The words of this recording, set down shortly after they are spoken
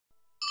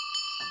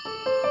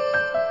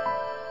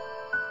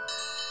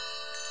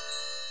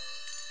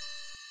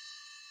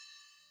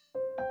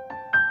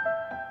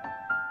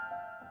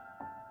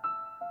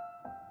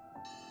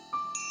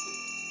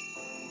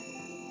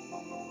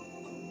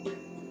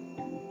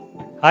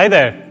Hi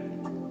there.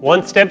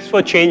 Want steps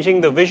for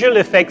changing the visual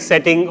effects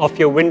setting of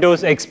your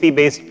Windows XP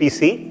based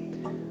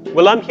PC?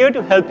 Well, I'm here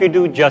to help you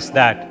do just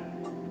that.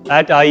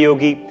 At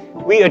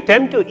iYogi, we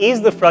attempt to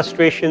ease the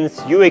frustrations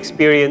you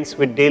experience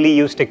with daily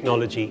use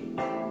technology.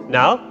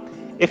 Now,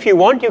 if you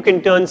want, you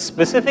can turn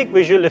specific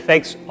visual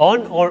effects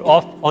on or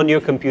off on your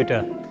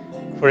computer.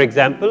 For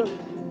example,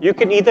 you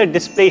can either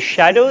display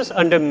shadows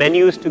under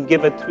menus to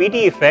give a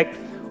 3D effect,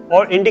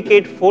 or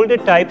indicate folder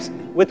types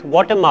with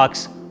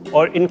watermarks,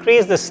 or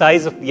increase the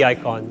size of the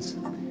icons.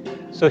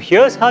 So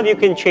here's how you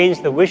can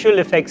change the visual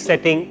effects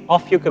setting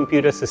of your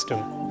computer system.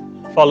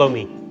 Follow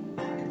me.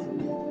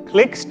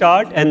 Click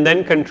Start and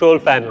then Control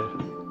Panel.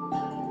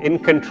 In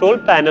Control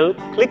Panel,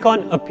 click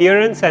on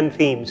Appearance and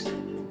Themes.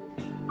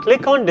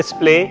 Click on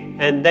Display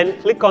and then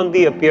click on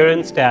the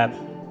Appearance tab.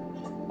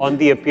 On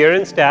the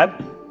Appearance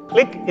tab,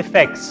 click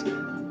Effects.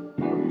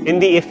 In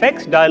the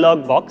Effects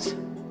dialog box,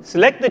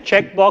 select the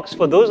checkbox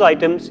for those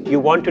items you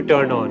want to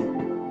turn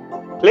on.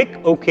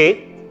 Click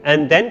OK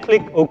and then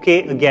click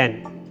OK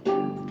again.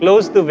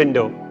 Close the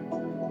window.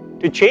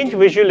 To change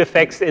visual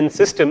effects in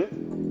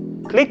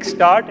System, click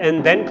Start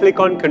and then click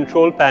on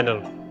Control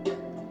Panel.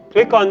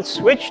 Click on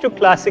Switch to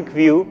Classic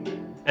View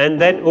and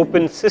then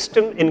open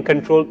System in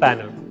Control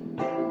Panel.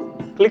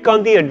 Click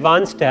on the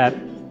Advanced tab.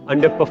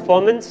 Under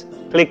Performance,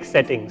 click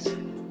Settings.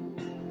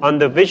 On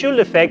the Visual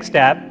Effects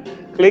tab,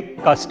 click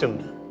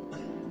Custom.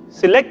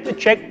 Select the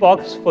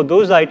checkbox for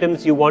those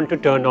items you want to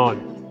turn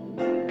on.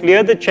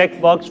 Clear the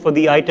checkbox for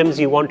the items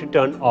you want to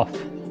turn off.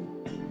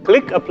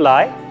 Click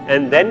Apply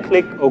and then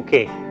click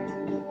OK.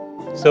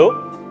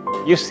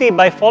 So, you see,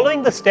 by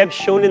following the steps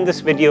shown in this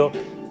video,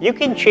 you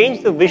can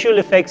change the visual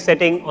effects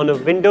setting on a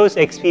Windows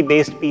XP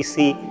based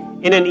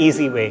PC in an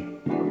easy way.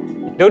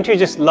 Don't you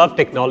just love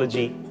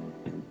technology?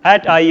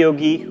 At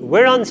iYogi,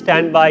 we're on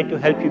standby to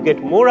help you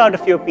get more out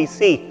of your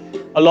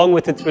PC along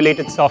with its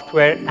related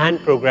software and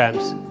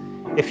programs.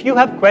 If you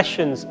have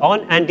questions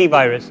on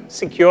antivirus,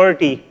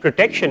 security,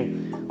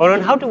 protection, or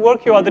on how to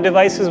work your other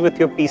devices with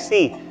your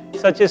PC,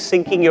 such as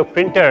syncing your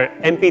printer,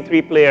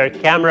 MP3 player,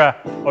 camera,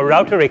 or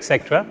router,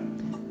 etc.,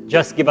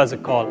 just give us a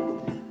call.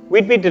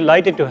 We'd be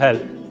delighted to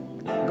help.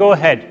 Go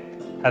ahead,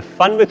 have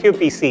fun with your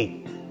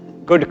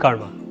PC. Good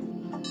karma.